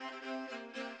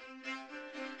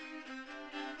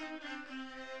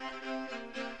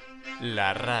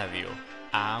La radio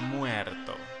ha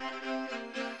muerto.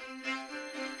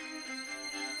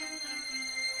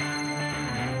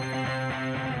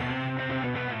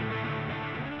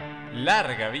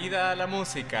 Larga vida a la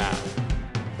música.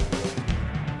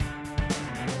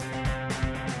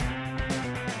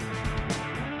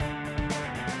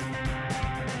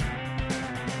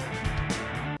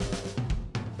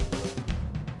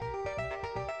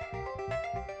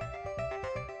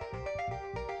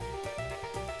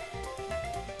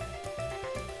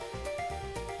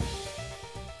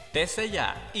 Desde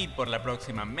ya y por la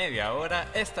próxima media hora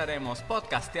estaremos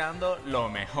podcasteando lo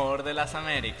mejor de las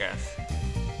Américas.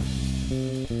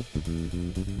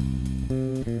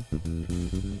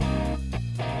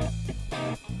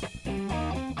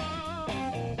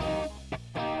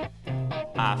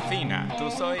 Afina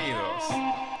tus oídos.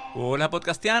 Hola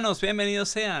podcastianos, bienvenidos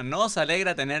sean. Nos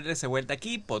alegra tenerles de vuelta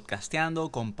aquí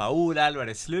podcasteando con Paula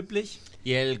Álvarez Lüblich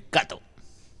y el Cato.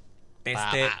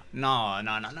 Desde... No.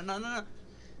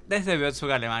 Desde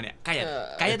Würzburg, Alemania.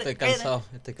 Cállate. Estoy cansado.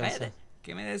 Cállate,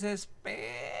 que me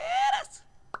desesperas.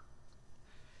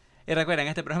 Y recuerden,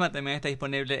 este programa también está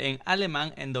disponible en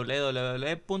alemán en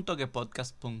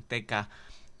www.gepodcast.tk.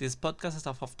 Dieses Podcast ist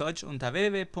auch auf Deutsch unter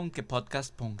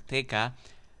www.gepodcast.tk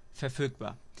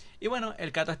verfügbar. Y bueno,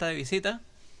 el Cato está de visita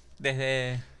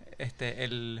desde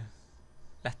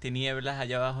las tinieblas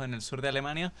allá abajo en el sur de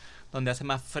Alemania, donde hace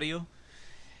más frío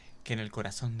que en el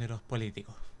corazón de los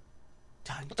políticos.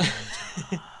 Chan.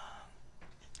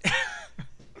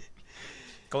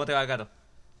 ¿Cómo te va, Cato?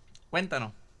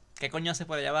 Cuéntanos, ¿qué coño haces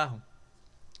por allá abajo?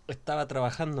 Estaba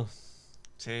trabajando.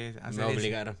 Sí, me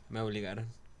obligaron.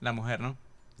 La mujer, ¿no?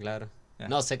 Claro. Ya.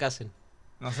 No se casen.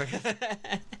 No sé qué.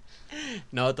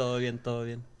 No, todo bien.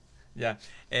 Ya,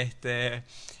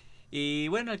 y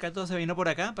bueno, el Cato se vino por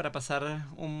acá para pasar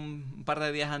un par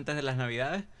de días antes de las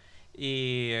Navidades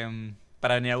y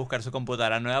para venir a buscar su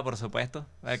computadora nueva, por supuesto.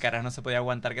 El carajo no se podía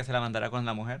aguantar que se la mandara con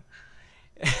la mujer.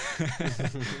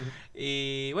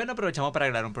 Y bueno, aprovechamos para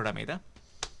grabar un programita.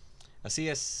 Así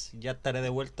es, ya estaré de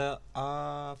vuelta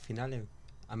a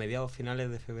mediados finales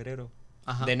de febrero.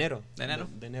 Ajá. De enero. ¿De enero?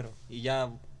 De enero. Y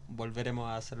ya volveremos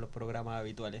a hacer los programas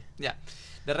habituales. Ya.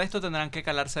 De resto tendrán que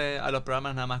calarse a los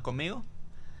programas nada más conmigo.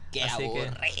 ¡Qué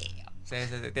aburrido! Sí.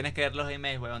 Tienes que ver los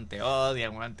emails, weón. Te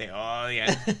odian.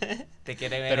 Te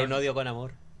quieren ver. Pero un odio con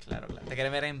amor. Claro. Te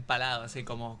quieren ver empalado, así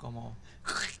como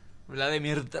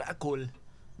Vladimir Drácula,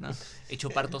 ¿no? Y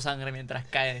chupar tu sangre mientras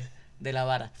cae de la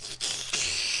vara.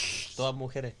 Todas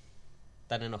mujeres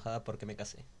están enojadas porque me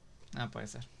casé. Ah, puede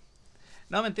ser.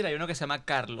 No, mentira, hay uno que se llama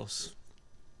Carlos.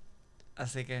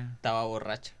 Así que... Estaba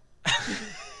borracha.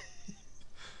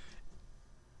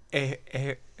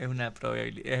 Es una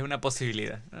probabilidad, es una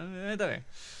posibilidad. Está bien.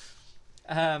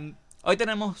 Hoy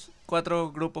tenemos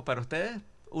 4 grupos para ustedes.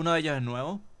 Uno de ellos es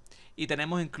nuevo. Y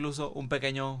tenemos incluso un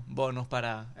pequeño bonus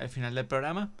para el final del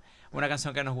programa. Una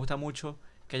canción que nos gusta mucho,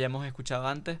 que ya hemos escuchado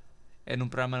antes, en un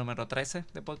programa número 13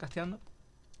 de Podcasteando.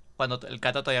 Cuando el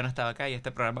Cato todavía no estaba acá y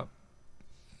este programa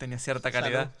tenía cierta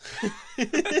calidad.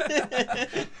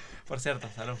 Por cierto,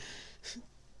 salud.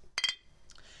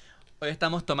 Hoy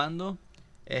estamos tomando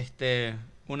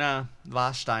una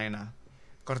Warsteiner,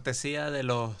 cortesía de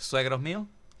los suegros míos,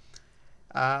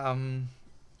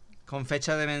 con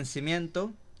fecha de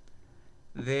vencimiento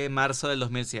de marzo del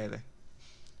 2007.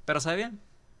 ¿Pero sabe bien?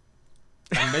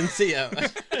 Están vencidas.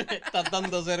 Estás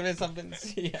dando cervezas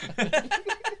vencidas.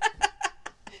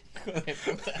 Hijo de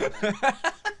puta.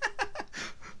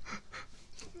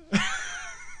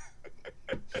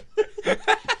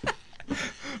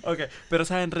 Ok, pero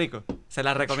saben rico. Se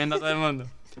las recomiendo a todo el mundo.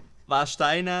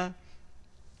 Warsteiner.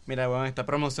 Mira, bueno, esta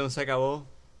promoción se acabó.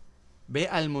 Ve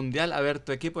al mundial a ver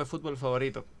tu equipo de fútbol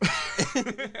favorito.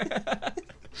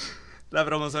 La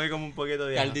promoción es como un poquito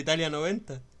de... Al de Italia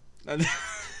 90.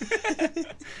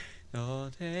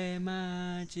 No te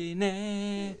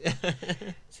imaginé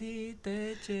si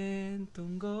te eché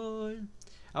un gol.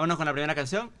 Vámonos con la primera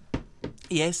canción.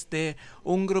 Y es de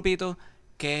un grupito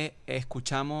que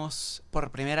escuchamos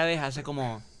por primera vez hace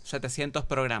como 700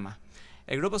 programas.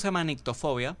 El grupo se llama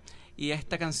Nictofobia y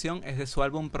esta canción es de su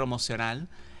álbum promocional.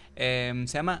 Se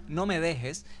llama No Me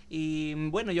Dejes. Y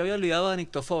bueno, yo había olvidado de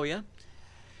Nictofobia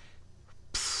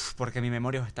porque mi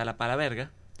memoria está la pala verga.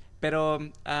 Pero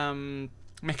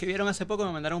me escribieron hace poco,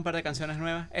 me mandaron un par de canciones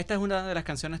nuevas. Esta es una de las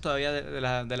canciones todavía de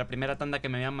la primera tanda que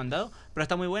me habían mandado, pero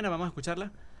está muy buena, vamos a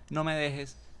escucharla. No Me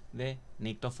Dejes, de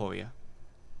Nictofobia.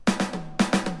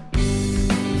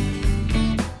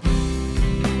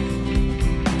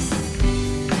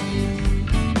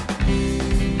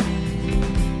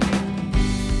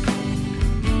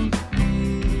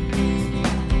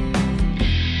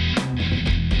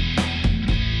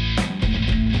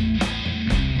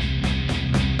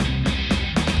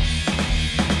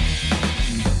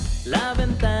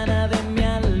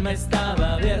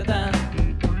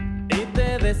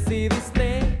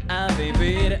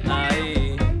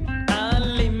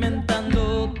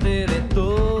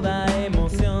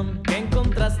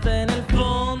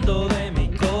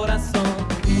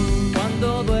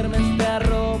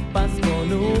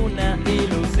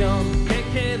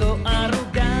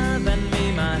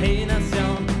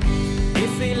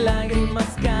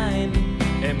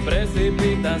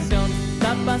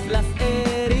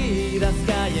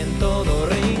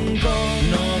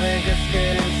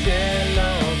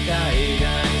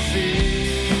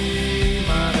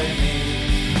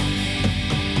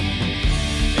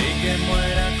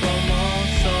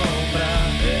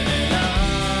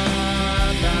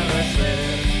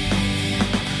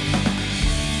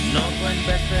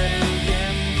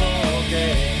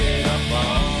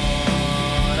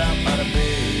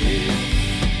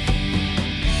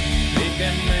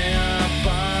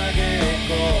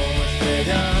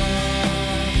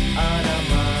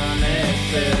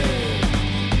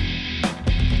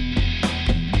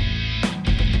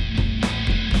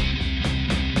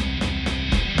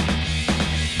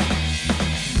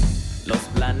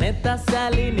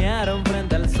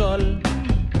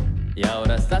 Y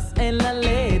ahora estás en la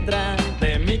letra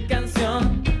de mi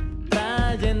canción,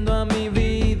 trayendo a mi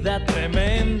vida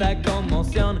tremenda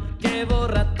conmoción que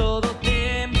borra todo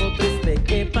tiempo triste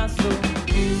que pasó.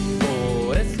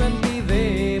 Por eso en ti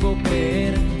debo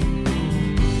creer.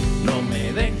 No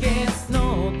me dejes,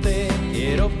 no te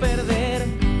quiero perder,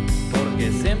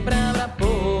 porque siempre habrá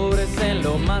pobres en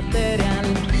lo material,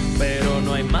 pero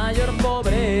no hay mayor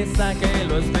pobreza que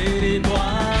lo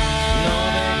espiritual. No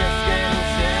dejes que el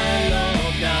cielo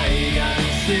caiga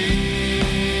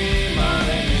encima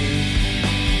de mí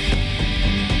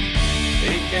y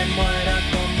que muera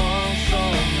como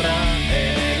sombra en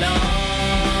el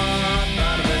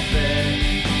atardecer.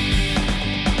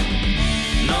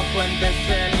 No cuentes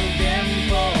el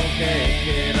tiempo que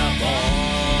queda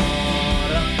por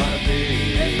partir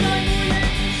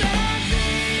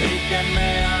y que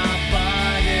me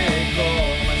apague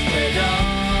como estrella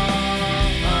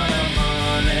al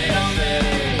amanecer.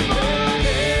 Estoy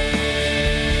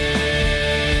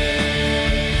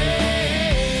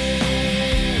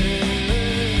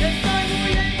muy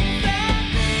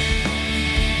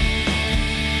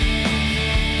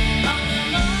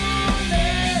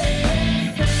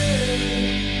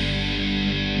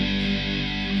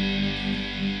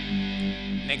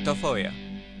Nictofobia.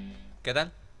 ¿Qué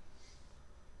tal?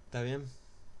 Está bien.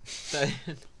 Está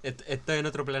bien. Estoy en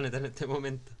otro planeta en este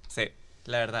momento. Sí,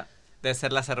 la verdad. Debe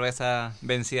ser la cerveza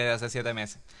vencida de hace 7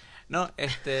 meses. No,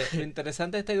 lo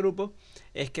interesante de este grupo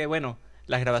es que, bueno,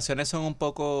 las grabaciones son un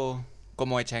poco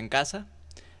como hechas en casa.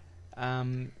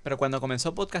 Pero cuando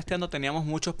comenzó Podcasteando teníamos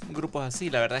muchos grupos así.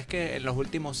 La verdad es que en los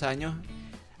últimos años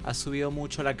ha subido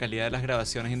mucho la calidad de las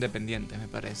grabaciones independientes, me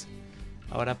parece.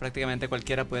 Ahora prácticamente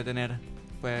cualquiera puede tener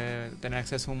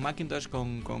acceso a un Macintosh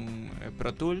con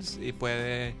Pro Tools y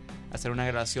puede hacer una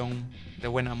grabación de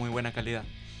muy buena calidad.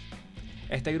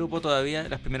 Este grupo todavía,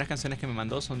 las primeras canciones que me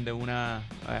mandó son de una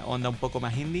onda un poco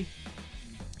más indie,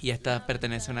 y esta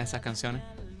pertenece a una de esas canciones,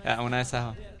 a una de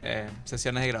esas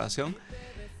sesiones de grabación.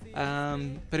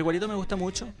 Pero igualito me gusta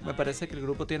mucho, me parece que el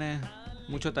grupo tiene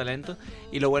mucho talento,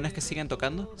 y lo bueno es que siguen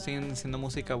tocando, siguen haciendo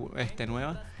música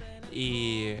nueva,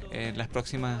 y en las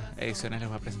próximas ediciones les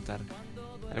voy a presentar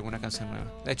alguna canción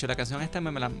nueva. De hecho, la canción esta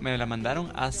me la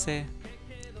mandaron hace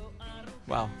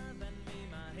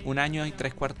 1 año y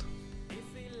 3/4.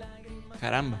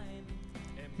 Caramba,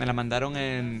 me la mandaron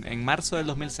en marzo del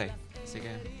 2006, así que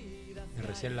Y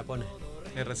recién la pones.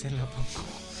 recién la pongo.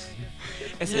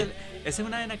 Esa es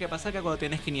una vaina que pasa acá cuando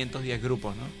tienes 510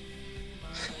 grupos, ¿no?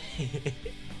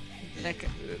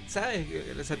 ¿Sabes?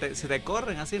 Se te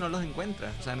corren así, no los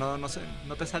encuentras. O sea, no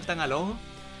te saltan al ojo,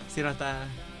 sino hasta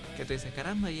que tú dices,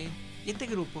 caramba, ¿y este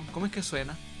grupo? ¿Cómo es que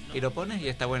suena? Y lo pones y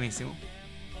está buenísimo.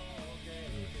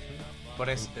 Por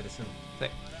eso. Interesante. Sí.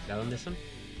 ¿De dónde son?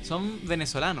 Son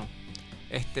venezolanos.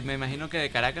 Me imagino que de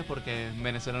Caracas, porque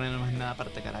Venezuela no es nada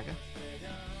aparte de Caracas.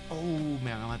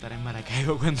 Me van a matar en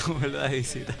Maracaibo cuando vuelva de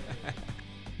visita.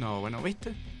 No, bueno,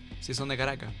 ¿viste? Sí son de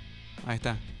Caracas. Ahí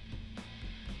está.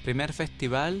 Primer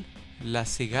festival, La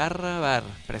Cigarra Bar.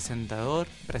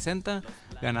 Presenta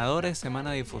ganadores,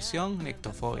 semana de difusión,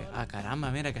 Nictofobia.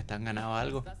 Caramba, mira que están ganado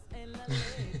algo.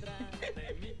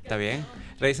 Está bien.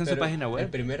 Revisen su página El web.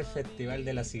 primer festival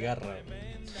de la cigarra.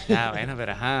 Bueno,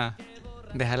 pero ajá.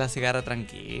 Deja la cigarra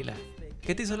tranquila.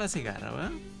 ¿Qué te hizo la cigarra,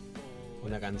 verdad?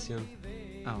 Una canción.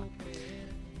 Bueno.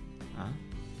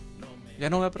 Ya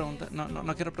no voy a preguntar.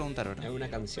 No quiero preguntar ahora. Es una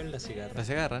canción la cigarra. ¿La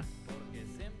cigarra?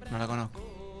 No la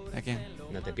conozco. ¿A quién?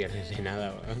 No te pierdes de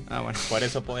nada, weón. Bueno. Por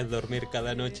eso puedes dormir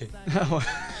cada noche. Bueno.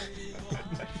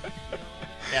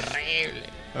 Terrible.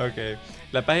 Ok.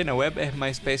 La página web es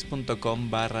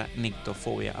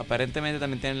myspace.com/nictofobia. Aparentemente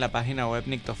también tienen la página web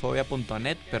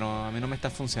nictofobia.net, pero a mí no me está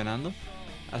funcionando.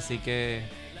 Así que,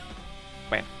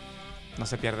 bueno, no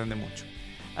se pierden de mucho.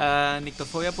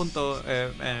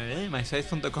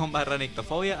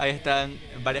 myspace.com/nictofobia. Ahí están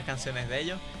varias canciones de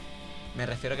ellos. Me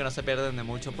refiero a que no se pierden de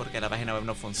mucho porque la página web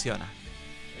no funciona.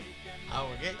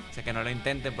 Ok. O sea, que no lo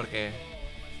intenten porque,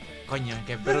 coño,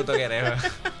 qué bruto que eres.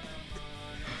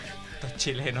 Estos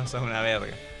chilenos son una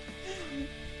verga.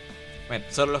 Bueno,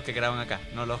 solo los que graban acá,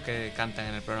 no los que cantan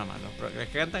en el programa. Los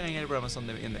que cantan en el programa son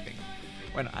de bien de ping.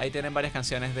 Bueno, ahí tienen varias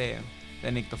canciones de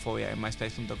Nictofobia en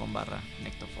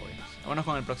myspace.com/nictofobia. Vámonos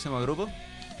con el próximo grupo.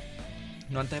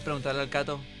 No, antes de preguntarle al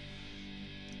Cato,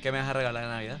 ¿qué me vas a regalar en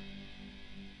Navidad?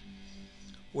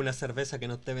 Una cerveza que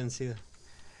no esté vencida.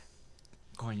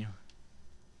 Coño.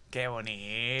 Qué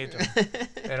bonito.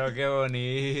 Pero qué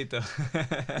bonito.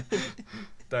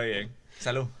 Está bien.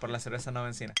 Salud por la cerveza no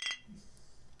vencida.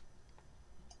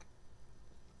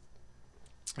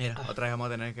 Mira, otra vez vamos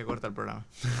a tener que cortar el programa.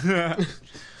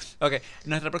 Ok,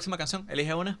 nuestra próxima canción,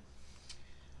 elige una.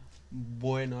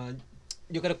 Bueno,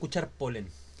 yo quiero escuchar Polen.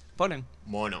 Polen.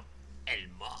 Mono. El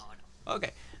mono. Ok.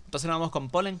 Entonces nos vamos con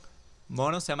Polen.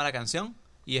 Mono se llama la canción.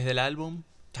 Y es del álbum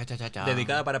Cha Cha Cha Cha.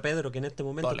 Dedicada para Pedro, que en este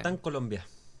momento Polen. está en Colombia.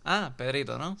 Ah,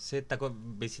 Pedrito, ¿no? Se está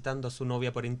visitando a su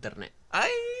novia por internet.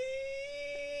 ¡Ay!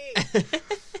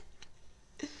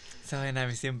 Esa vaina a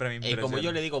mí siempre me Y impresiona. como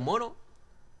yo le digo mono,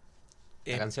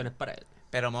 la Eh, canción es para él.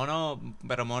 Pero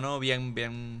mono bien,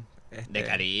 bien... De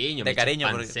cariño, de mi cariño,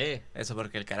 chimpancé. eso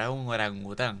porque el cara es un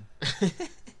orangután.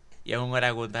 Y es un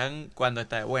orangután cuando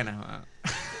está de buena.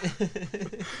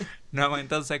 Nos vamos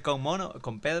entonces con Mono,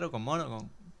 con Pedro, con Mono, con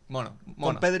Mono.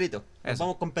 Con Pedrito. Nos Eso.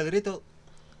 vamos con Pedrito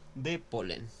de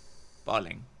Polen.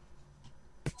 Polen.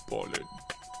 Polen.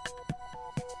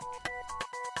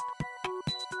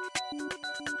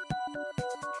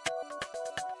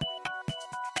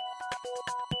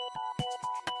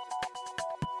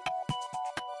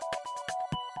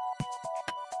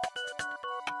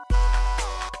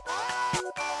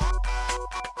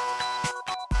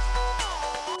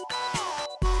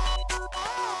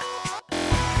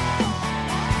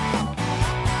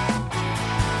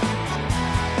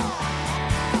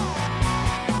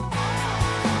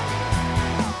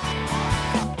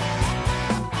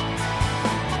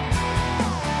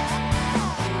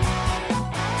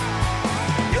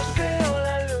 Dios creó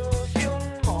la luz y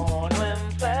un mono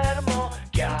enfermo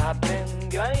que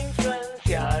aprendió a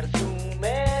influenciar su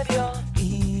medio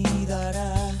y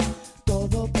dará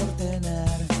todo por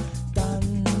tener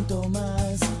tanto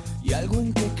más y algo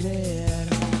en que creer.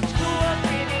 Su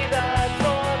afinidad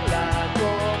por la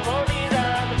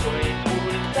comodidad fue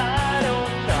impulsar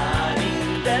un tal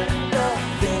intento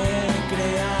de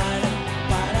crear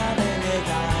para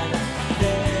delegar,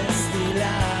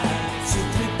 destilar su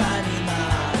tripa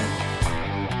animal.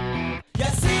 Y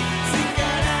así, sin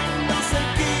querer, nos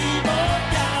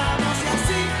equivocamos. Y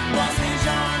así, vos y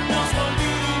yo nos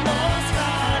volvimos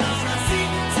raros. Y así,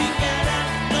 sin querer,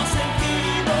 nos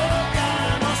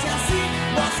equivocamos. Y así,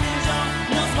 vos y yo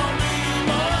nos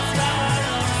volvimos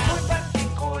raros. Muy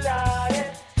particular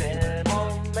es el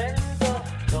momento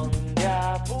donde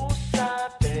abusa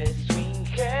de su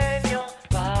ingenio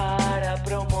para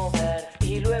promover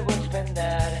y luego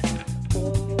expender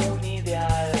un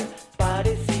ideal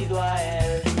parecido a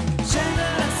él.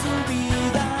 Llena su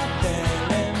vida de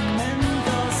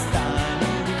elementos tan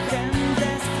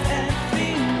urgentes,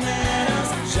 efímeros.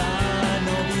 Ya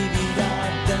no vivirá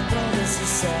dentro de su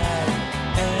ser.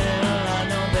 En la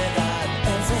novedad,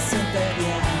 él se siente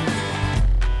bien.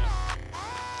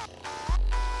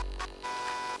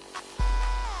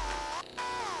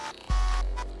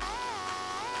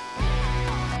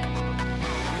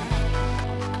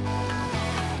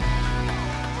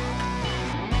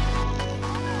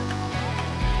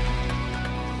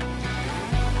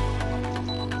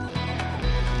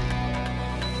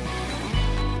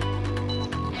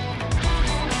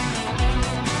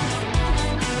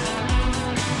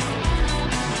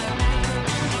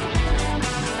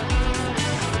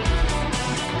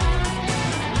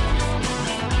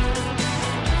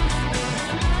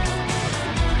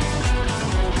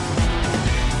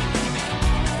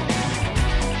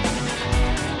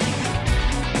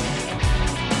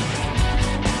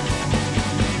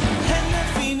 En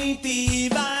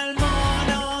definitiva, el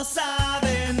mono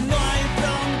sabe, no hay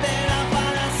frontera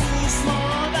para sus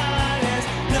modales.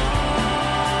 No,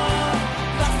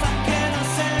 basta que no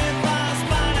sepas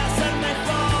para ser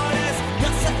mejores, no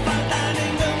hace falta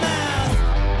ningún más.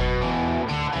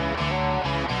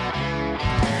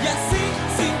 Y así,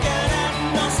 sin querer,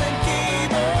 nos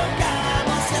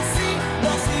equivocamos. Y así,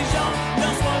 vos y yo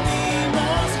nos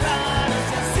volvimos raros.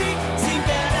 Y así, sin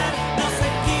querer, nos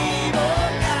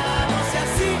equivocamos. Y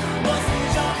así, vos y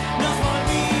yo nos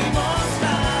volvimos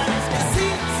raros. Y así,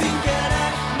 sin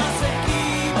querer, nos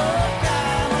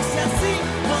equivocamos. Y así,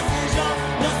 vos y yo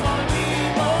nos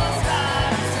volvimos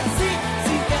raros. Y así,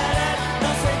 sin querer,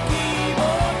 nos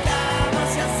equivocamos.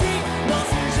 Y así, vos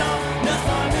y yo nos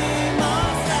volvimos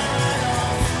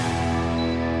raros.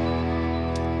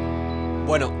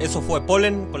 Bueno, eso fue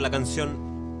Polen con la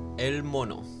canción El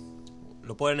Mono.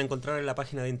 Lo pueden encontrar en la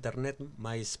página de internet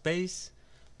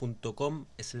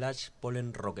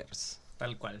myspace.com/polenrockers.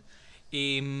 Tal cual.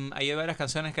 Y hay varias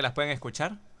canciones que las pueden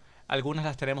escuchar. Algunas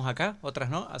las tenemos acá, otras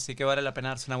no. Así que vale la pena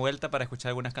darse una vuelta para escuchar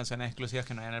algunas canciones exclusivas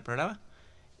que no hay en el programa.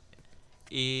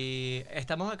 Y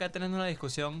estamos acá teniendo una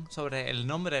discusión sobre el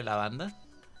nombre de la banda.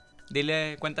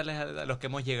 Cuéntales a los que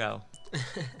hemos llegado.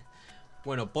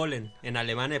 Bueno, Polen en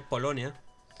alemán es Polonia.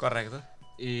 Correcto.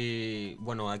 Y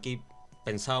bueno, aquí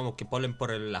pensábamos que polen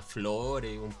por las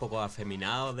flores, un poco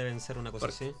afeminados deben ser, una cosa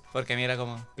así. Porque mira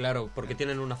cómo... Claro, porque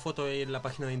tienen una foto ahí en la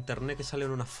página de internet que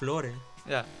salen unas flores.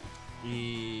 Ya.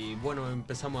 Y bueno,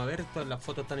 empezamos a ver todas las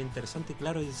fotos tan interesantes. Y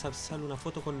claro, y sale una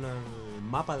foto con el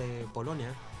mapa de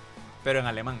Polonia Pero en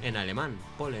alemán. en alemán,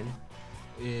 Polen.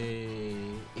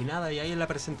 Y nada, y ahí en la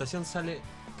presentación sale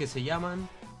que se llaman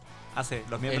Ah, sí,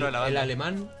 los miembros de la banda.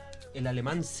 el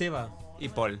alemán Seba Y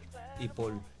Paul. y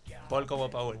Paul. Paul como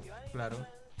Paul. Claro,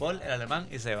 Paul, el alemán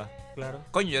y Seba. claro.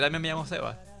 Coño, yo también me llamo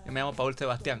Seba. Yo me llamo Paul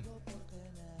Sebastián.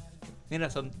 Mira,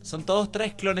 son todos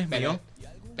 3 clones míos.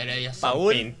 Pero ellos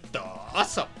Paul.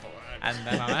 pintosos,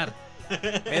 Anda a mamar.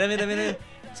 Mira.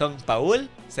 Son Paul,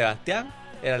 Sebastián,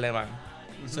 el alemán.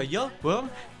 ¿Soy yo, weón?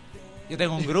 Yo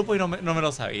tengo un grupo y no me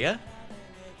lo sabía.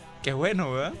 Qué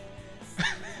bueno, weón.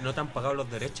 ¿No te han pagado los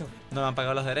derechos? No me han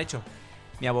pagado los derechos.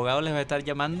 Mi abogado les va a estar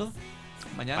llamando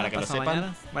mañana, Para que lo pasado sepan.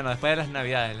 mañana. Bueno, después de las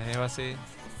navidades, les dejo así.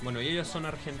 Bueno, y ellos son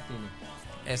argentinos.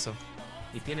 Eso.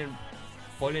 Y tienen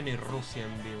Polen y Rusia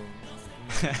en vivo.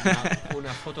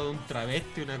 Una foto de un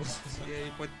travesti, una cosa así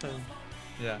ahí puesta.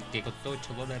 Ya. Que costó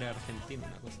 $8 argentinos,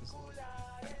 una cosa así.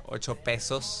 8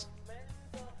 pesos.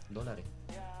 Dólares.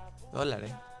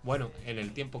 Dólares. Bueno, en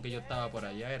el tiempo que yo estaba por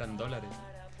allá eran dólares.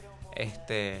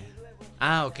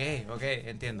 Ah, ok,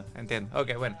 entiendo.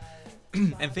 Ok, bueno.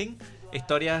 En fin,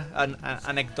 historias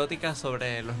anecdóticas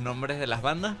sobre los nombres de las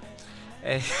bandas.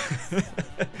 Qué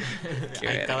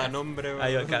Hay verga. cada nombre.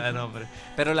 Hay cada nombre.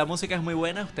 Pero la música es muy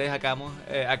buena. Ustedes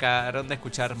acabaron de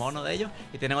escuchar Mono de ellos.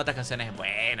 Y tienen otras canciones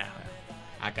buenas.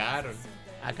 Acabaron.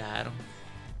 Acabaron.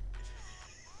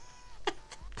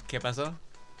 ¿Qué pasó?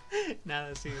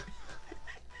 Nada, sí.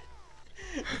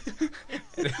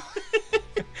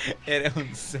 Eres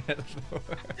un cerdo.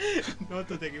 No,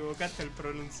 tú te equivocaste al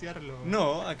pronunciarlo.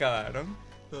 No, acabaron.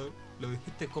 Lo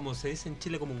dijiste como se dice en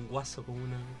Chile, como un guaso, como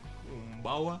un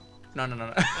baua. No.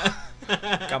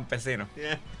 Campesino.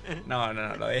 No.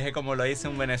 Lo dije como lo dice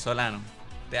un venezolano.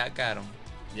 Te acabaron.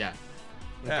 Ya.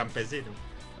 Un Ya. campesino.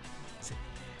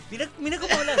 Mira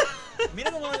cómo hablas.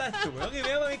 Mira cómo hablas tú, weón. Que me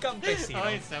llama mi campesino.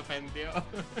 Ay, se ofendió.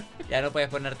 Ya no puedes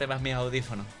ponerte más mis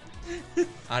audífonos.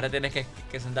 Ahora tienes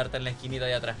que sentarte en la esquinita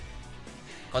de atrás.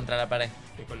 Contra la pared.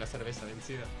 Y con la cerveza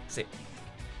vencida. Sí.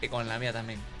 Y con la mía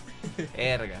también.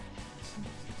 Erga.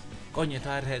 Coño,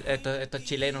 estos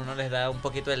chilenos no les da un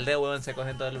poquito el dedo, weón. Se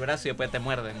cogen todo el brazo y después te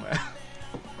muerden, weón.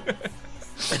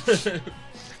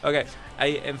 Ok,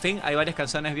 en fin, hay varias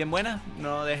canciones bien buenas.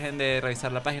 No dejen de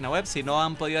revisar la página web. Si no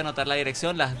han podido anotar la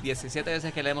dirección las 17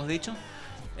 veces que le hemos dicho,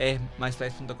 es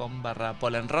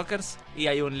myspace.com/polenrockers. Y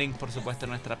hay un link, por supuesto, en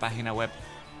nuestra página web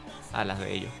a las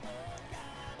de ellos.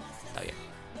 Está bien,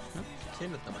 ¿no? Sí,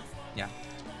 no está mal. Ya.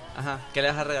 Ajá, ¿qué le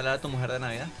vas a regalar a tu mujer de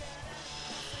Navidad?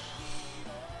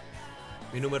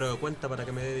 Mi número de cuenta para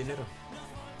que me dé dinero.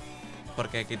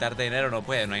 Porque quitarte dinero no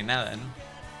puede, no hay nada, ¿no?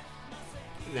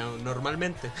 No,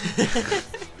 normalmente.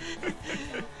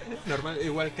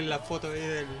 Igual que en la foto ahí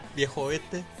del viejo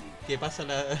oeste, que pasa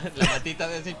la matita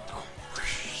de así.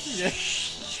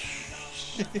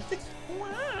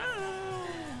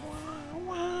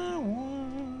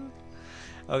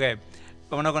 Ok,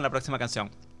 vámonos con la próxima canción.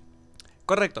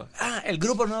 Correcto. Ah, el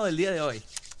grupo nuevo del día de hoy.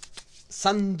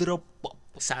 Sandro Pop.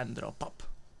 Sandro Pop.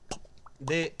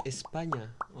 De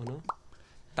España, ¿o no?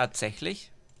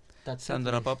 Tatsächlich.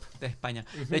 Sandro Pop de España.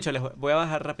 De hecho, les voy a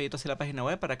bajar rapidito hacia la página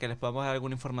web para que les podamos dar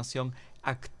alguna información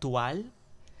actual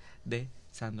de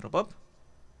Sandro Pop.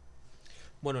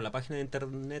 Bueno, la página de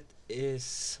internet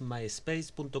es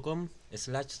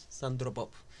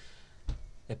myspace.com/sandropop.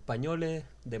 Españoles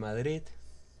de Madrid.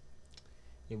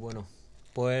 Y bueno,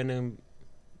 pueden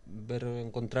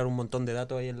encontrar un montón de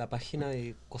datos ahí en la página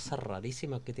y cosas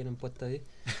rarísimas que tienen puestas ahí,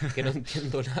 que no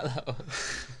entiendo nada.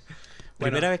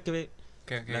 Primera vez que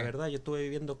la verdad, yo estuve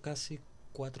viviendo casi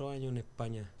 4 años en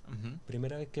España. Ujú.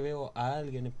 Primera vez que veo a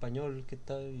alguien español que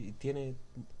está y tiene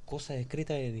cosas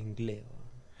escritas en inglés.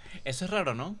 Eso es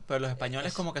raro, ¿no? Pero los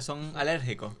españoles como que son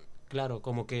alérgicos. Claro,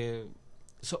 como que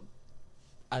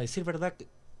a decir verdad,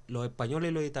 los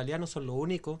españoles y los italianos son los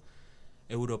únicos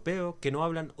europeos que no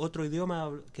hablan otro idioma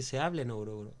que se hable en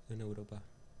Europa.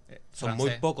 Son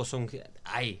muy pocos,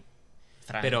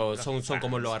 pero son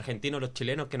como los argentinos, los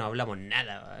chilenos que no hablamos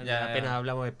nada, Ya, apenas ya.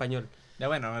 hablamos español. Ya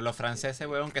bueno, los franceses,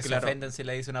 weón, que Claro. se ofenden si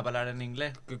le dice una palabra en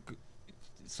inglés.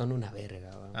 Son una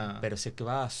verga, weón. Ah. Pero si es que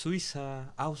va a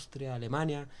Suiza, Austria,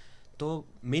 Alemania, todo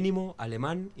mínimo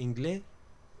alemán, inglés,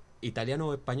 italiano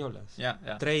o español. Ya.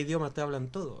 3 idiomas te hablan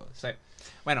todos. Sí.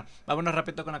 Bueno, vámonos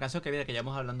rápido con la canción que viene, que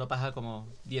llevamos hablando paja como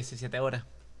 17 horas.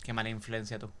 Qué mala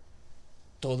influencia tú.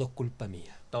 Todo es culpa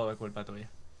mía. Todo es culpa tuya.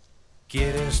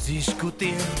 ¿Quieres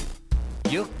discutir?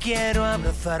 Yo quiero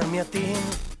abrazarme a ti,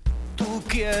 tú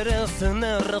quieres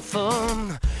tener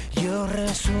razón, yo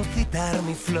resucitar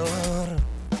mi flor.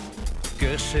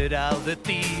 ¿Qué será de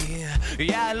ti?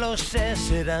 Ya lo sé,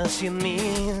 será sin mí.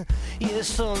 Y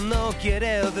eso no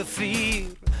quiere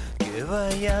decir que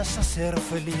vayas a ser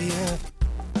feliz.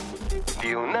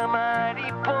 Y una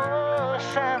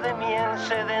mariposa de miel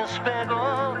se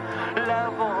despegó, la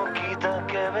boquita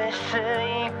que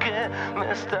besé y que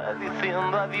me está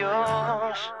diciendo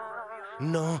adiós.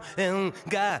 No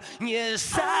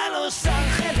engañes a los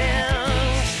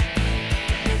ángeles,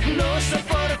 no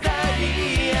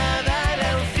soportaría dar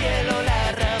al cielo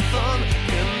la razón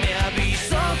que me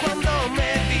avisó cuando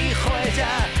me dijo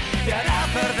ella te hará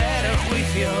perder el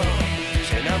juicio.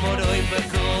 Se enamoró y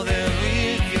pecó de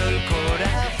vicio el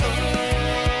corazón.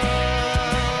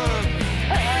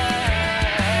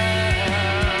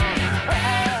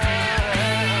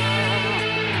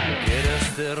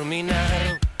 ¿Quieres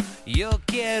terminar? Yo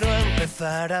quiero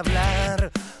empezar a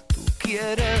hablar. Tú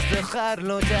quieres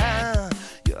dejarlo ya,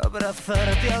 yo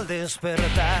abrazarte al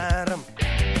despertar.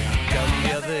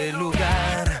 Cambia de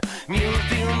lugar, mi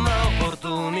última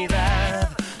oportunidad.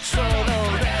 Solo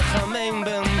déjame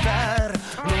inventar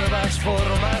nuevas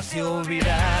formas de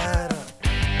olvidar.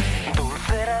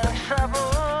 Dulce era el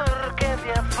sabor que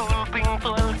de azul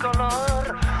pintó el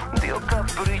color, dio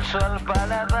capricho al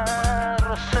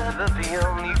paladar, se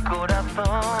bebió mi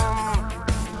corazón.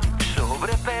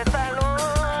 Sobre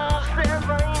pétalos de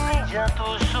vainilla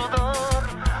tu sudor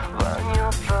bañó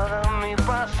toda mi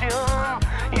pasión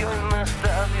y hoy me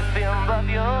está diciendo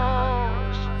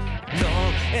adiós. No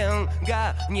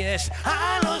engañes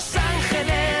a los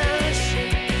ángeles,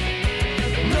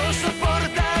 no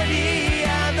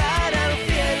soportaría dar al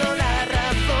cielo la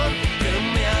razón que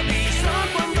me avisó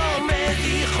cuando me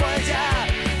dijo ella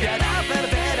te hará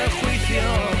perder el juicio.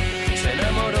 Se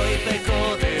enamoró y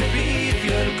pecó de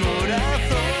vicio el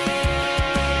corazón.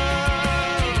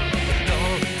 No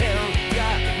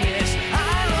engañes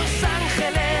a los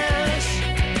ángeles,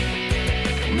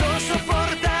 no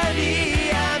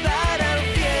soportaría dar al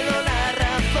cielo la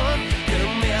razón que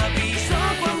me avisó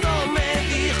cuando me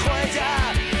dijo ella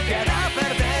te hará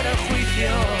perder el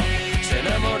juicio. Se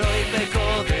enamoró y pecó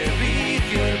de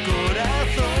vicio el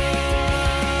corazón.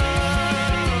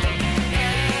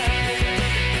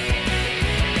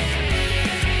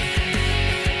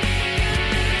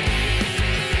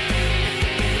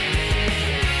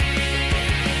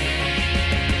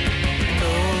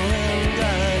 No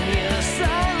engañes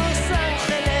a los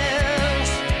ángeles,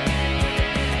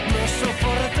 no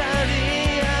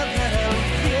soportaría dar al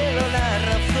cielo la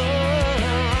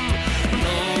razón.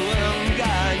 No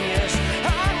engañes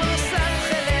a los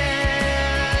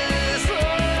ángeles.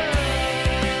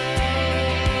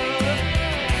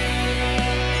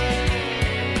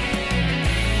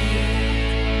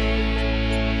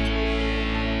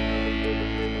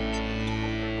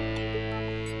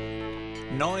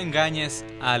 No engañes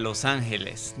a Los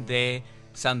Ángeles, de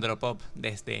Sandro Pop,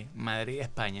 desde Madrid,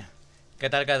 España. ¿Qué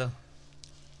tal, Cato?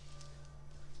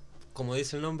 Como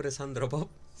dice el nombre, Sandro Pop.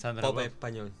 Sandro Pop Pop.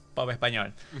 español. Pop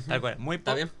español. Tal cual. Muy pop.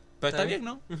 Está bien. Pero está Está bien,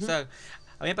 bien. ¿no? O sea,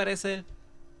 a mí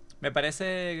me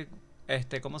parece,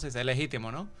 ¿cómo se dice?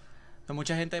 Legítimo, ¿no?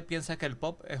 Mucha gente piensa que el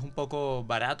pop es un poco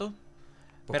barato.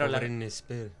 Pero la- Britney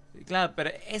Spears. Claro, pero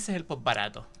ese es el pop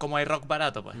barato. Como hay rock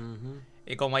barato, pues. Ujú.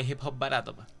 Y como hay hip hop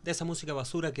barato, pues. De esa música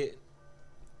basura que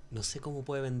no sé cómo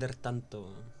puede vender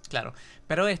tanto. Claro.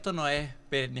 Pero esto no es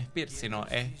Britney Spears, sino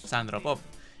es Sandro Pop.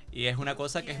 Y es una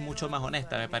cosa que es mucho más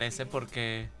honesta, me parece,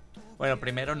 porque, bueno,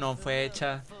 primero no fue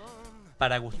hecha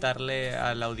para gustarle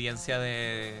a la audiencia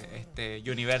de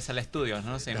Universal Studios,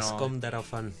 ¿no? Las Sino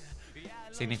Comdarafan.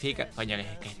 significa, coño,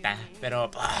 que está,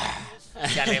 pero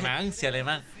si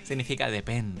alemán, significa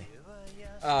depende.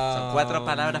 Son 4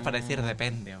 palabras para decir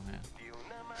depende. O sea.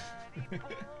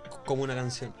 Como una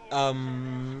canción.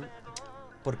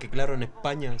 Porque claro, en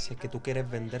España, si es que tú quieres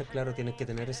vender, claro, tienes que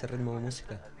tener ese ritmo de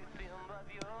música.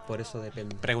 Por eso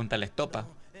depende. Pregúntale Estopa,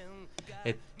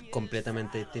 Es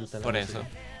completamente distinta la por música. eso.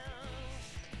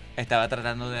 Estaba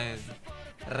tratando de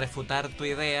refutar tu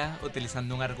idea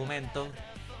utilizando un argumento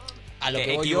A lo que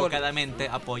que voy yo, equivocadamente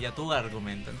apoya tu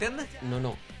argumento, ¿entiendes?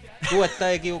 no. Tú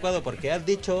estás equivocado porque has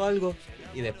dicho algo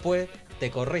y después te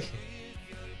corrige.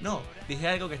 No, dije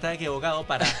algo que estaba equivocado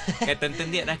para que tú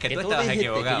entendieras que tú estabas dijiste,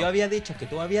 equivocado. que yo había dicho, que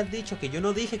tú habías dicho, que yo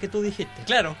no dije que tú dijiste.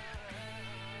 Claro,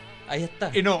 Ahí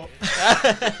está. y no.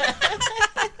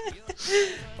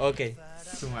 Ok.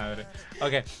 Su madre.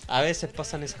 Ok, A veces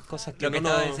pasan esas cosas que lo que no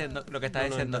estaba nos- diciendo, no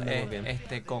nos entendemos es,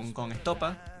 bien. con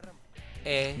Estopa,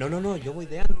 No, yo voy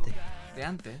de antes. de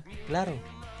antes. Claro.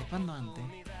 ¿De cuándo antes?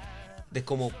 De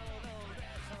como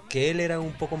que él era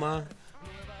un poco más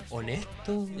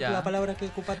honesto, Ya. la palabra que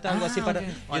ocupaste, algo así para... ok.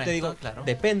 Yo Honesto, te digo, claro.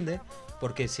 depende,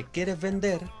 porque si quieres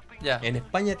vender, Ya. en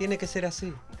España tiene que ser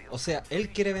así. O sea, él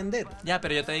quiere vender. Ya,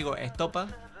 pero yo te digo, estopa,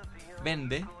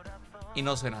 vende y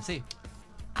no suena así.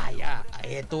 Ah, ya,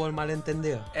 ahí estuvo el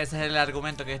malentendido. Ese es el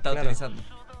argumento que he estado Claro. utilizando.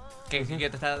 Que, Ujú. que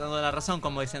te está dando la razón,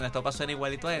 como diciendo, estopa suena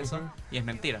igualito a eso, Ujú. y es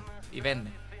mentira. Y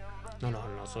vende.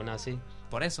 No suena así.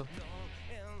 Por eso.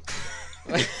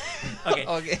 Ok.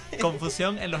 Ok.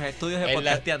 Confusión en los estudios de En la-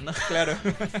 podcasteando. Claro.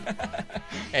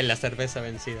 En la cerveza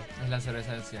vencida. Es la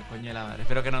cerveza vencida, coño de la madre.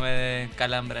 Espero que no me dé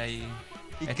calambre y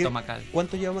 ¿Y qué- estomacal.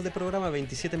 ¿Cuánto llevamos de programa?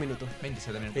 27 minutos.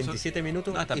 27 minutos. 27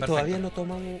 minutos No, está y perfecto. todavía no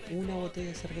tomamos una botella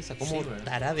de cerveza. ¿Cómo Sí, güey.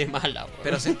 estará de mala, güey?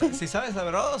 Pero si sabe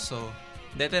sabroso.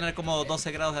 Debe tener como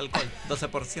 12 grados de alcohol.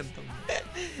 12%.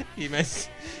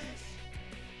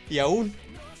 Y aún,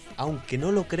 aunque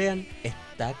no lo crean,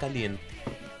 está caliente.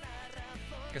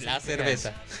 ¿Qué La significa cerveza.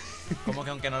 eso? ¿Cómo que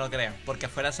aunque no lo crean? Porque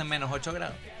afuera hace menos 8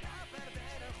 grados.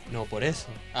 No, por eso.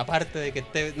 Aparte de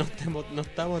que no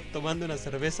estamos tomando una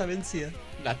cerveza vencida,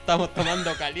 la estamos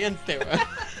tomando caliente, güey.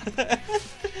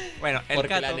 Bueno, el Porque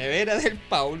Cato... la nevera del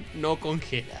Paul no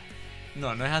congela.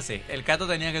 No, no es así. El Cato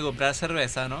tenía que comprar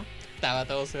cerveza, ¿no? Estaba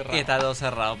todo cerrado. Y está todo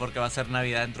cerrado porque va a ser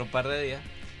Navidad dentro de un par de días.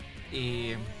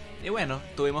 Y bueno,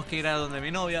 tuvimos que ir a donde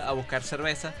mi novia a buscar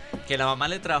cerveza que la mamá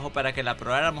le trajo para que la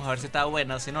probáramos a ver si estaba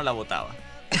buena, si no la botaba.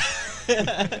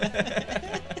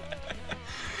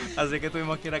 Así que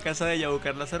tuvimos que ir a casa de ella a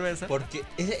buscar la cerveza. Porque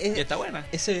Y está buena.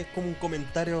 ese es como un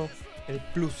comentario, el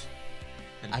plus.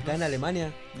 El Acá plus. en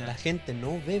Alemania Ya. la gente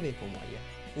no bebe como allá.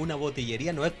 Una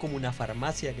botillería no es como una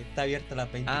farmacia que está abierta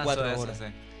las 24 eso, horas. sí.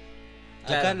 Acá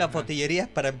Claro, las ajá. botillerías,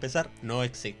 para empezar, no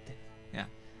existen. Ya.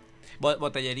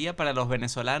 Botellería para los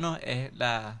venezolanos es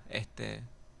la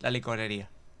licorería.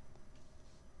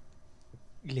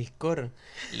 Licor.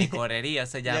 Licorería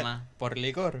se llama, Ya, por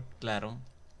licor. claro.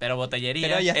 Pero botellería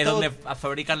Pero ya es está donde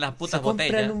fabrican las Se putas compran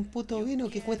botellas. un puto vino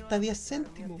que cuesta 10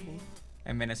 céntimos. po.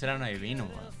 En Venezuela no hay vino,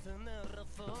 weón.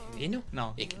 ¿Vino?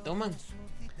 No. ¿Y qué toman?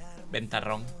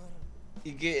 Ventarrón.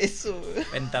 ¿Y qué eso?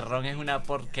 Ventarrón es una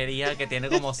porquería que tiene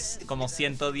como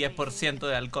 110%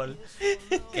 de alcohol.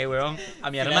 Que weón,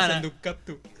 a mi hermana,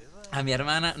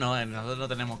 no, nosotros no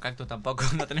tenemos cactus tampoco,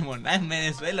 no tenemos nada en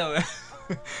Venezuela, weón.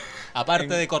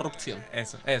 Aparte de corrupción.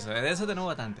 Eso, de eso tenemos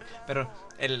bastante. Pero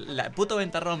el puto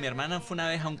ventarrón, mi hermana fue una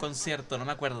vez a un concierto, no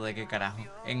me acuerdo de qué carajo,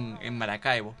 en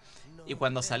Maracaibo. Y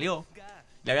cuando salió,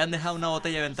 le habían dejado una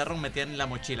botella de ventarrón metida en la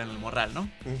mochila, en el morral, ¿no?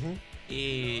 Ujú.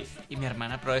 Y mi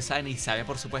hermana probó esa y sabe,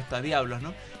 por supuesto, a diablos,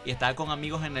 ¿no? Y estaba con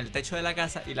amigos en el techo de la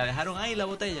casa y la dejaron ahí la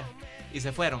botella. Y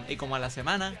se fueron. Y como a la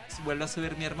semana vuelve a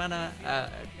subir mi hermana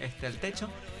al techo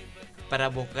para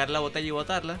buscar la botella y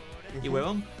botarla. Y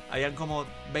huevón, habían como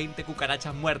 20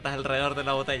 cucarachas muertas alrededor de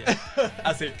la botella.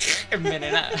 Así,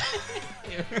 envenenadas.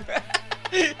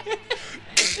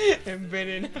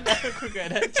 Envenenada la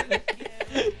cucaracha.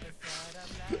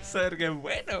 Saber qué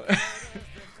bueno.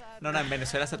 No, en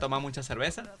Venezuela se toma mucha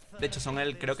cerveza. De hecho,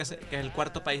 creo que es el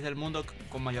cuarto país del mundo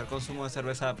con mayor consumo de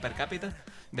cerveza per cápita.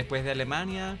 Después de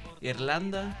Alemania,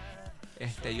 Irlanda,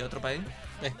 y otro país.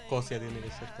 Escocia tiene que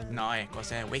ser también. No, es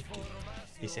cosa de whisky.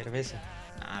 Y cerveza.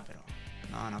 Ah, pero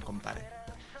no compare.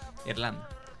 Irlanda.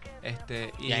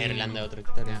 Y Ya Irlanda es otra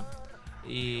historia.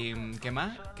 ¿Y qué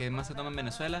más? ¿Qué más se toma en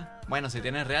Venezuela? Bueno, si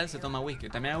tienes real se toma whisky.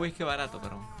 También hay whisky barato,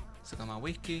 pero se toma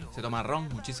whisky, se toma ron,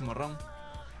 muchísimo ron.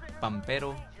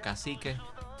 Pampero, Cacique,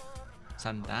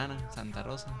 Santa Ana, Santa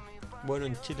Rosa. Bueno,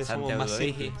 en Chile Santa somos más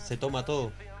Eudorigi. simples. Se toma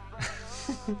todo.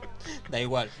 Da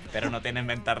igual. Pero no tienen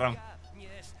ventarrón.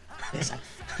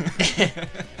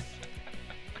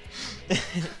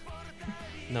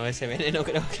 No, ese veneno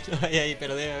creo que no hay ahí,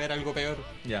 pero debe haber algo peor.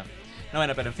 Ya. No,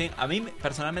 bueno, pero en fin, a mí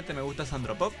personalmente me gusta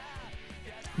Sandropop.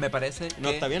 Me parece que... No,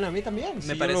 está bien, a mí también. Me sí,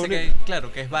 yo parece lo que, único-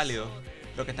 claro, que es válido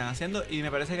lo que están haciendo. Y me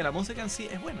parece que la música en sí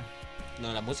es buena.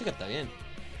 No, la música está bien.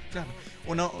 Claro.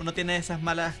 Uno tiene esas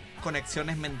malas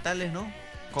conexiones mentales, ¿no?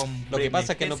 Con Lo que Britney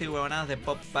pasa es que Spears no- y huevonadas de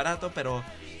pop barato, pero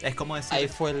es como decir... Ahí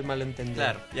fue el malentendido.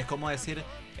 Claro, y es como decir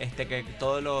que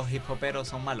todos los hip hoperos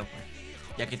son malos, pues.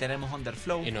 Y aquí tenemos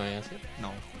Underflow. Y no es así.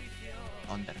 No.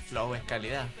 Underflow es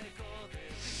calidad.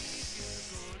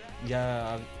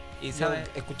 Ya. Y Yo sabe,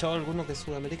 he escuchado algunos de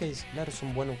Sudamérica y claro,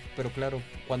 son buenos, pero claro,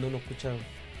 cuando uno escucha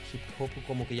hip hop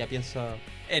como que ya piensa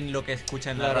en lo que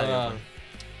escucha en la claro, radio.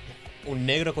 pues. un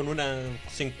negro con una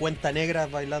 50 negras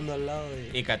bailando al lado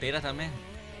Y Catira también.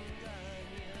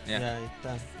 Ya. ya ahí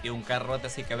está. Y un carrote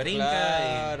así que brinca.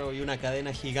 Claro, y una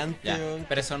cadena gigante. Ya. weón.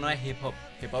 Pero eso no es hip hop.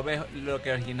 Hip hop es lo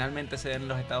que originalmente se ve en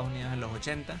los Estados Unidos en los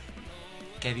 80,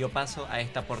 que dio paso a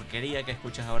esta porquería que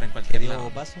escuchas ahora en ¿Qué cualquier dio lado.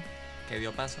 paso? Que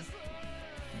dio paso.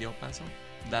 dio paso.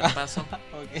 Dar paso.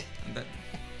 Ok.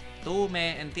 ¿Tú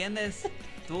me entiendes?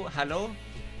 ¿Tú, aló?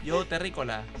 Yo,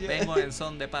 terrícola, vengo en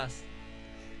son de paz.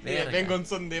 Verga. Vengo en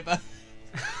son de paz.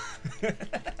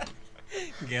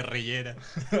 Guerrillera.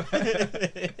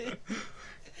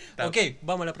 Ok,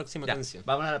 vamos a la próxima Ya, canción.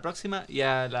 vamos a la próxima y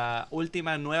a la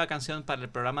última nueva canción para el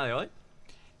programa de hoy.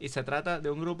 Y se trata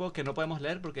de un grupo que no podemos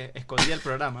leer porque escondí el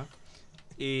programa.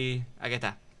 Y aquí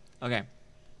está. Ok.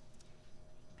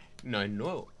 No es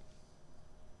nuevo.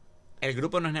 El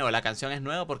grupo no es nuevo, la canción es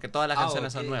nueva porque todas las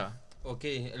canciones ok. son nuevas. Ok,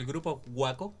 el grupo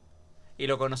Guaco. Y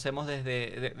lo conocemos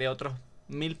desde de otros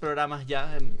 1000 programas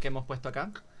ya que hemos puesto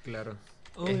acá. Claro.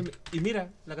 Y mira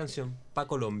la canción, Pa'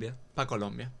 Colombia. Para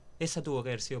Colombia. Esa tuvo que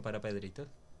haber sido para Pedrito.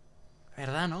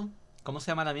 ¿Verdad, no? ¿Cómo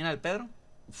se llama la mina del Pedro?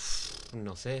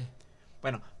 No sé.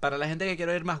 Bueno, para la gente que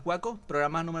quiere oír más guaco,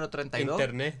 programa número 32.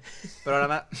 Internet.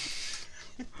 Programa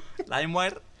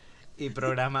LimeWire y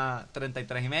programa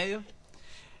 33 y medio.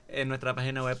 En nuestra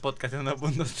página web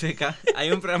podcastando.ck hay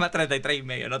un programa 33 y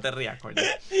medio, no te rías, coño.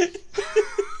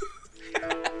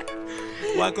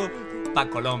 Guaco pa'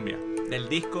 Colombia, del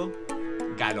disco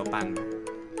Galopando.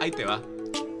 Ahí te va.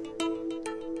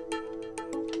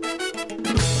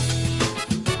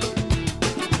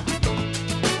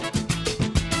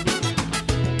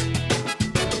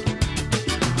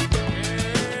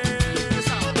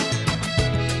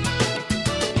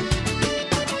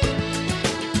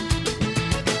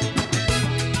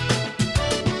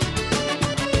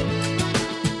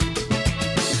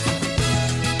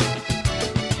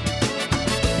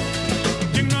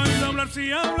 ¿Quién no ha oído hablar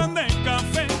si hablan de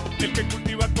café? El que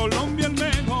cultiva Colombia el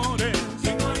mejor es.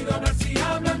 ¿Quién no ha oído hablar si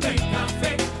hablan de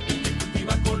café? El que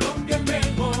cultiva Colombia el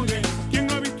mejor es. ¿Quién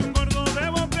no ha visto un gordo de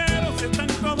boteros? Están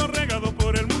todos regados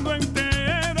por el mundo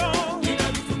entero. ¿Quién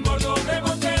ha visto un gordo de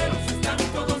boteros? Están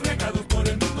todos regados por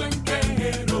el mundo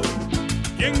entero.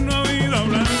 ¿Quién no ha oído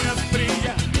hablar de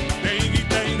Asprilla, de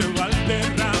Higuita y de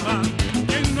Valderrama?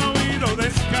 ¿Quién no ha oído de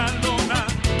Escalona,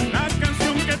 la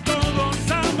canción que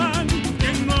todos aman?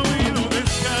 ¿Quién no ha oído de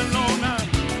Escalona,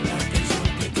 la canción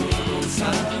que todos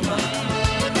aman?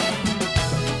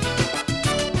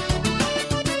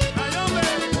 ¡Ay, hombre!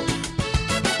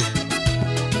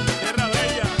 Tierra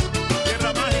bella,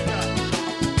 tierra mágica.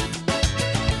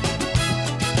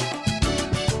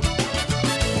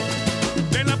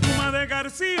 De la pluma de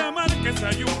García Márquez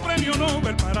hay un premio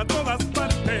Nobel para todas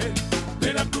partes.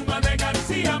 De la pluma de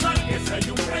García Márquez hay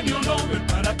un premio Nobel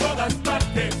para todas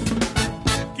partes.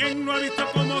 ¿Quién no ha visto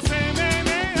cómo se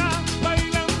menea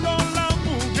bailando la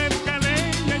mujer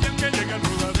caleña? Y el que llega al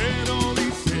rodadero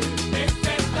dice: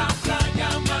 esta es la playa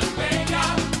más bella.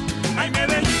 Ay,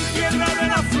 Medellín, tierra de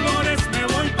las flores, me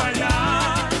voy para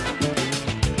allá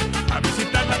a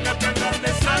visitar la catedral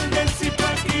de San del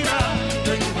Zipaquirá.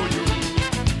 Tengo yo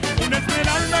una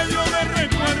esmeralda, yo me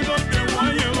recuerdo que voy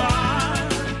a llevar.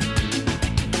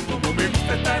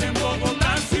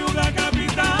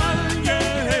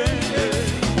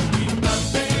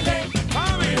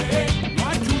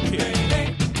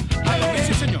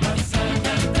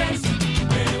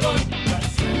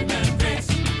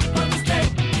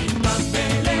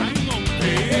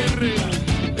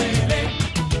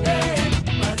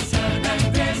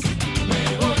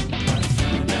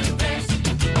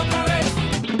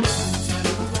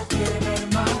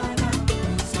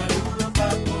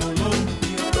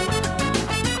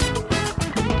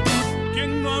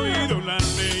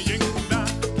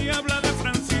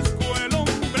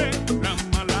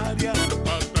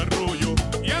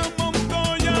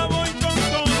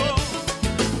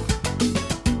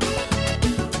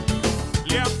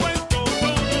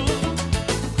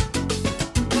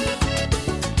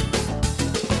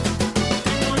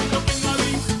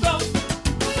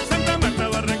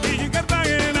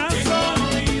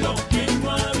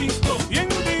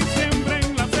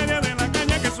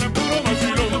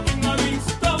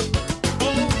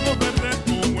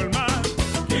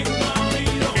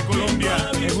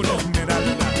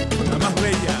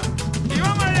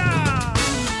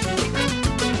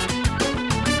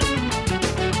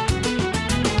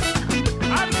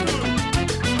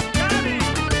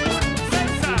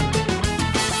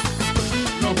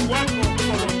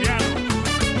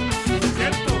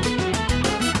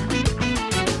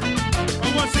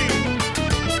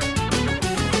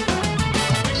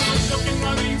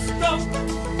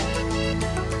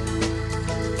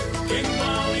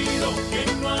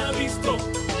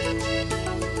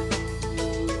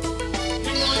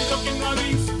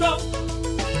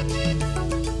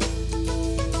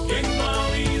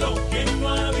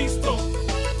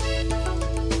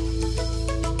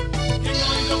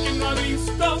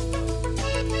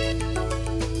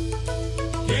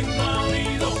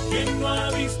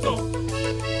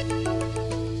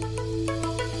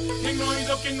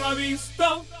 ha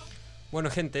visto. Bueno,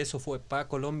 gente, eso fue Pa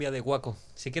Colombia de Guaco.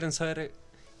 Si quieren saber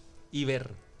y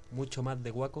ver mucho más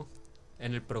de Guaco,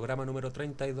 en el programa número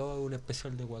 32, un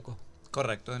especial de Guaco.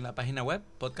 Correcto, en la página web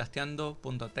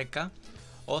podcasteando.tk,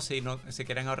 o si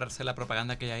quieren ahorrarse la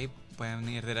propaganda que hay ahí, pueden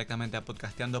ir directamente a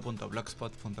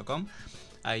podcasteando.blogspot.com.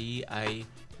 Ahí hay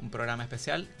un programa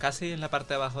especial, casi en la parte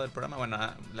de abajo del programa. Bueno,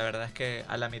 la verdad es que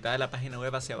a la mitad de la página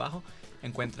web hacia abajo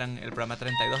encuentran el programa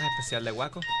 32 especial de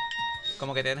Guaco.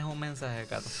 Como que tienes un mensaje,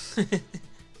 Cato.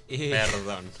 Y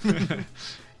Perdón.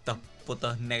 estos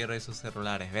putos negros y sus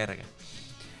celulares, verga.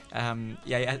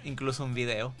 Y hay incluso un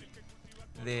video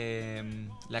de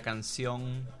la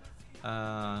canción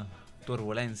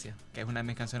Turbulencia, que es una de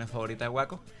mis canciones favoritas de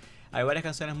Guaco. Hay varias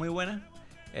canciones muy buenas.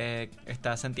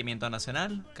 Está Sentimiento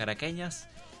Nacional, Caraqueñas,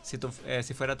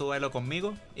 Si fuera tu vuelo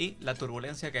conmigo, y La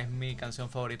Turbulencia, que es mi canción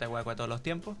favorita de Guaco de todos los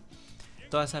tiempos.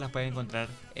 Todas esas las pueden encontrar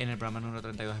en el programa número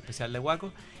 32 especial de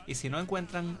Guaco. Y si no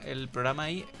encuentran el programa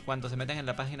ahí, cuando se meten en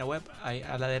la página web, hay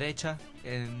a la derecha,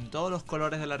 en todos los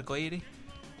colores del arco iris,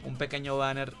 un pequeño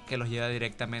banner que los lleva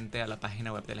directamente a la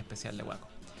página web del especial de Guaco.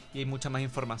 Y hay mucha más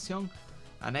información,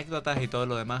 anécdotas y todo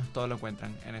lo demás, todo lo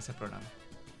encuentran en ese programa.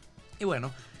 Y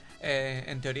bueno,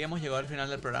 en teoría hemos llegado al final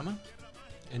del programa.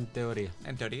 En teoría.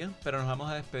 Pero nos vamos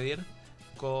a despedir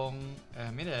con...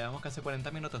 mira, llevamos casi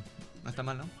 40 minutos. No está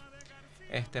mal, ¿no?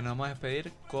 Nos vamos a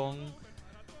despedir con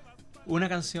una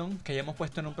canción que ya hemos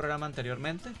puesto en un programa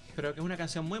anteriormente, pero que es una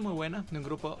canción muy muy buena de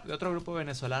otro grupo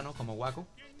venezolano como Guaco,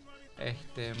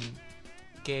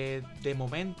 que de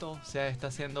momento se está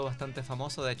haciendo bastante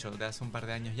famoso, de hecho de hace un par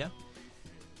de años ya.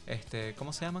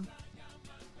 ¿Cómo se llaman?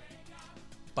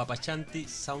 Papachanti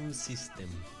Sound System.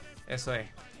 Eso es.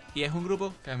 Y es un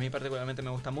grupo que a mí particularmente me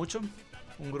gusta mucho,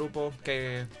 un grupo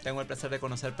que tengo el placer de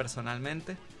conocer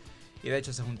personalmente. Y de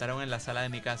hecho se juntaron en la sala de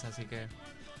mi casa, así que...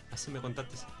 Así me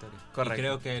contaste esa historia. Correcto. Y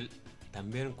creo que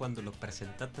también cuando los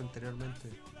presentaste anteriormente...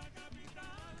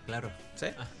 Claro. ¿Sí?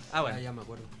 Bueno. Ya me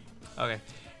acuerdo. Ok.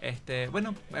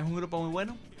 Bueno, es un grupo muy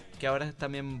bueno, que ahora es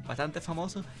también bastante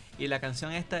famoso. Y la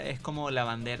canción esta es como la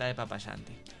bandera de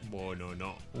Papachanti. Bueno,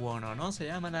 no. Bueno, ¿no? Se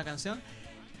llama la canción.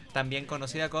 También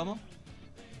conocida como...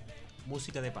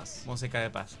 Música de paz. Música de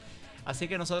paz. Así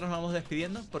que nosotros nos vamos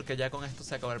despidiendo, porque ya con esto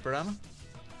se acabó el programa.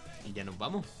 Y ya nos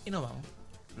vamos. Y nos vamos.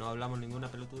 ¿No hablamos ninguna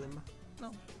pelotudez más?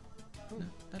 No,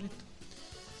 está listo.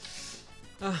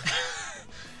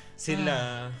 Sin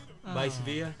la Vice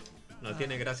Vía, no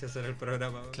tiene gracia hacer el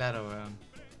programa. Claro, weón.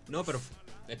 No, pero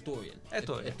estuvo bien.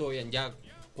 Estuvo bien. Ya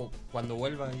cuando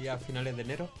vuelva ya a finales de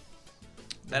enero.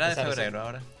 Era de febrero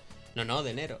ahora. No, de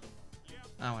enero.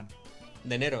 Bueno.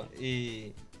 De enero.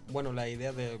 Y bueno, la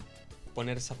idea de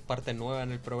poner esas partes nuevas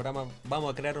en el programa,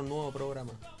 vamos a crear un nuevo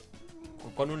programa.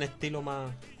 Con un estilo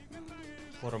más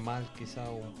formal, quizá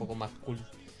un poco más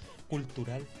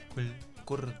cultural.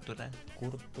 Cultural.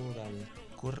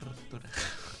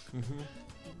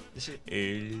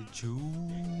 El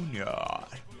Junior.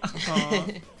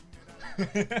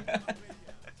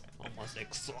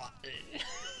 Homosexual.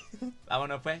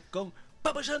 Vámonos pues con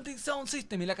Papachanti Sound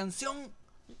System y la canción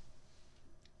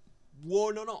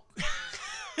Bueno, no.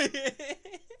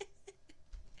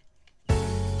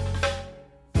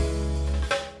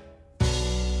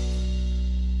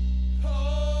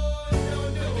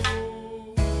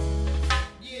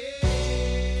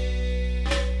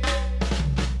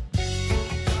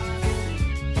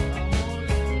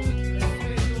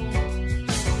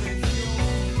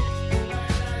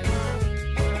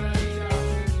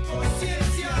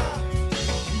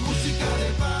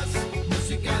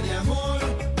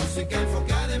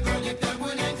 Enfocada en proyectar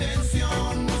buena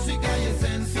intención, música y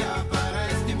esencia para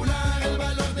estimular el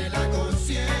valor de la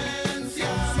conciencia.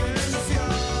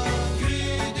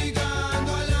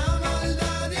 Criticando a la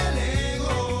maldad y al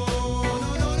ego,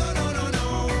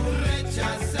 no,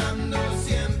 rechazando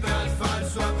siempre al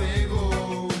falso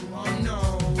apego. Oh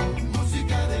no,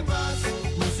 música de paz,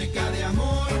 música de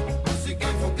amor, música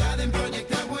enfocada en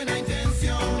proyectar buena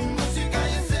intención, música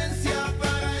y esencia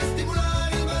para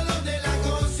estimular el valor de la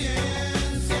conciencia.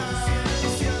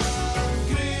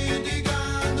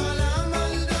 Criticando a la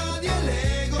maldad y al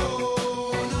ego,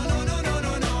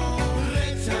 no,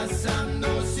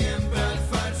 rechazando siempre al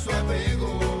falso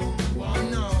apego. Oh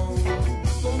no.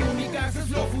 Comunicarse es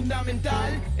lo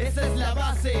fundamental, esa es la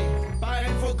base para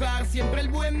enfocar siempre el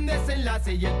buen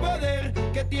desenlace y el poder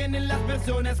que tienen las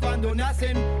personas cuando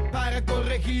nacen para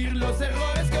corregir los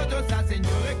errores que otros hacen.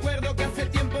 Yo recuerdo que hace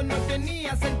tiempo no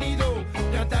tenía sentido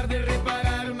tratar de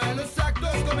reparar malos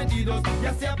actos cometidos,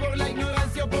 ya sea por la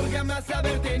ignorancia o por jamás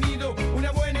haber tenido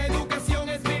una buena educación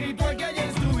espiritual que haya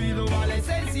instruido a la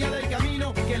esencia del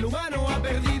camino que el humano ha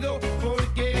perdido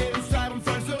por querer usar un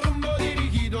falso rumbo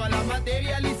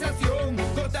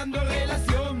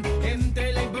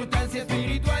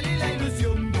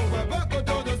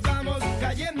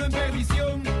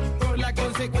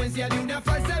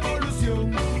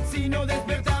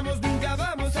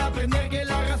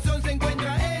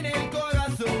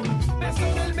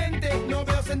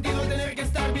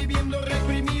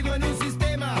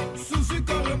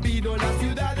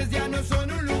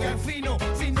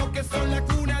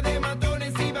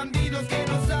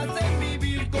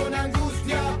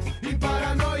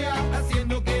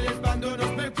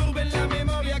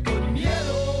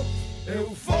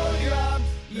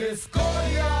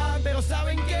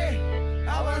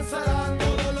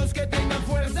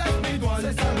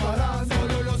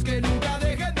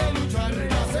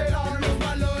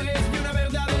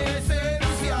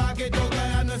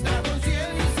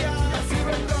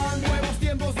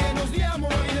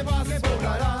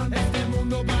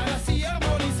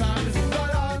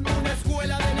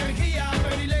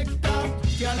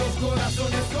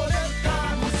corazones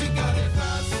conectan. Música de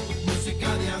paz,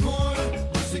 música de amor,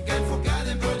 música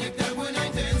enfocada en proyectar buena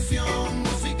intención,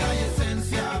 música y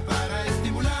esencia para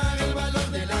estimular el valor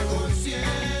de la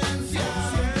conciencia.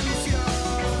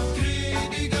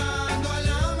 Criticando a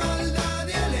la maldad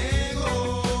y el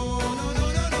ego,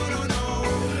 no,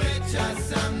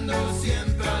 rechazando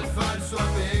siempre al falso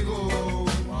apego.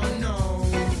 Oh no.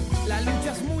 La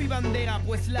lucha es muy bandera,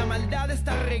 pues la maldad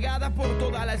está regada por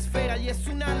toda la esfera y es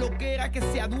una loquera que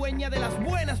se adueña de las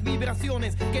buenas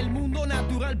vibraciones que el mundo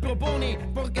natural propone,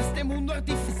 porque este mundo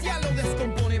artificial lo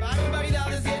descompone.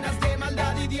 Barbaridades llenas de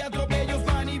maldad y de atropellos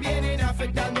van y vienen,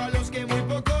 afectando a los que muy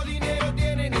poco dinero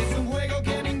tienen. Es un juego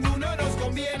que a ninguno nos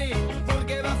conviene,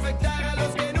 porque va a afectar a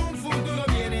los que en un futuro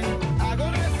vienen. Hago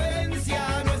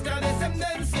referencia a nuestra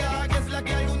descendencia, que es la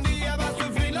que algún día va a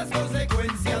sufrir las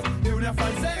consecuencias de una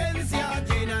falsa herencia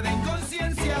llena de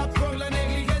inconsciencia por la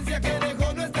negligencia que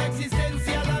dejó nuestra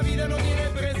existencia. La vida no tiene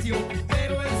precio,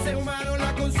 pero el ser humano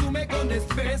la consume con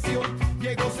desprecio y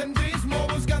egocentrismo,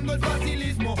 buscando el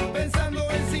facilismo,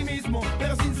 pensando en sí mismo,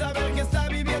 pero sin saber que está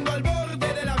viviendo al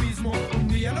borde del abismo. Un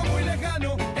día no muy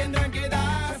lejano tendrán que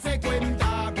darse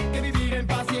cuenta que vivir en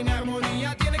paz y en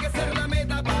armonía tiene que ser la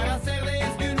meta para hacer de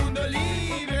este un mundo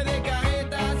libre de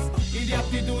caretas y de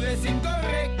actitudes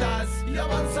incorrectas. Y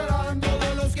avanzarán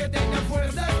todos los que tengan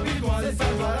fuerza espiritual, se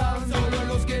salvarán solo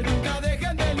los que nunca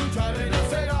dejen de luchar.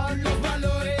 Renacerán los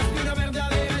valores de una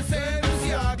verdadera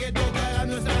esencia que tocará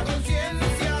nuestra conciencia.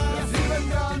 Y así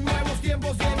vendrán nuevos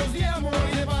tiempos llenos de amor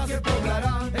y de paz que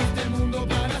poblarán este mundo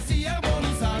para así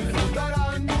armonizar.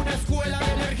 Fundarán una escuela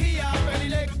de energía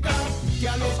predilecta que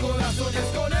a los corazones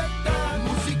conecta.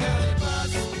 Música de paz,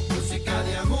 música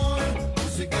de amor,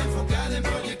 música enfocada en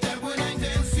proyectar buena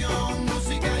intención,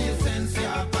 música y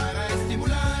esencia para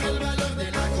estimular el valor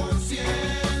de la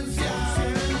conciencia.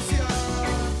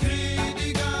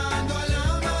 Criticando a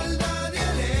la maldad y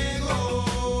el ego,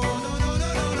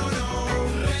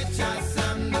 no,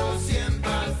 rechazando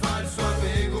siempre al falso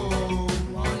apego.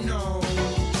 Oh no.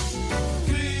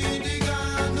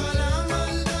 Criticando a la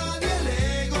maldad y el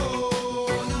ego,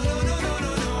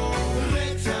 no,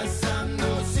 rechazando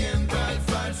siempre al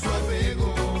falso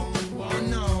apego. Oh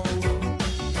no.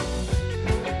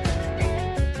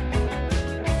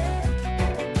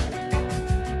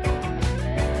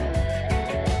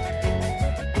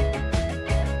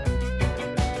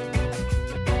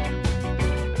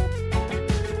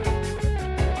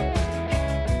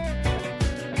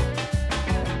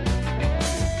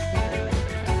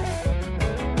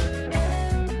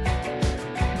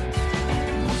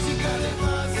 Música de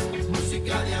paz,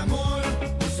 música de amor,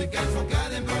 música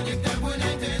enfocada en proyectar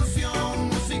buena intención,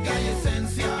 música y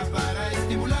esencia para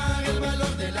estimular el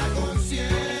valor de la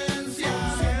conciencia.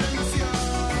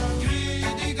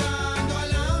 Criticando a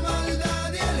la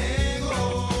maldad y el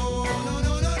ego,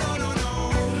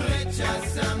 no,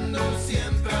 rechazando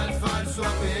siempre al falso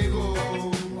apego.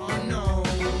 Oh no.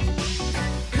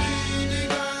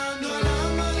 Criticando a la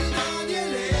maldad y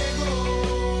el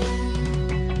ego.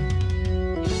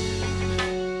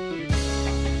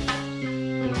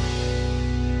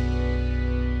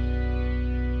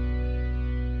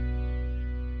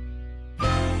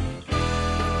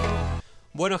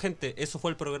 Bueno, gente, eso fue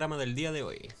el programa del día de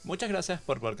hoy. Muchas gracias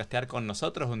por podcastear con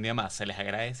nosotros un día más. Se les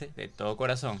agradece de todo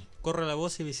corazón. Corre la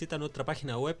voz y visita nuestra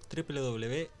página web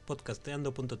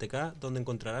www.podcasteando.tk, donde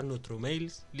encontrarás nuestros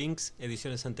mails, links,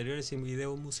 ediciones anteriores y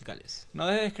videos musicales. No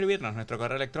dejes de escribirnos. Nuestro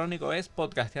correo electrónico es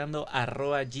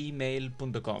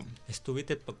podcasteando@gmail.com.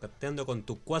 Estuviste podcasteando con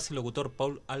tu cuasi locutor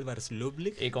Paul Álvarez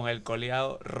Lublik. Y con el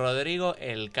coleado Rodrigo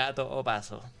El Cato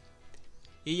Opaso.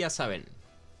 Y ya saben,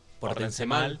 Pórtense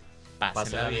mal, pásenla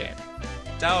pásenla bien.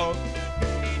 Chao.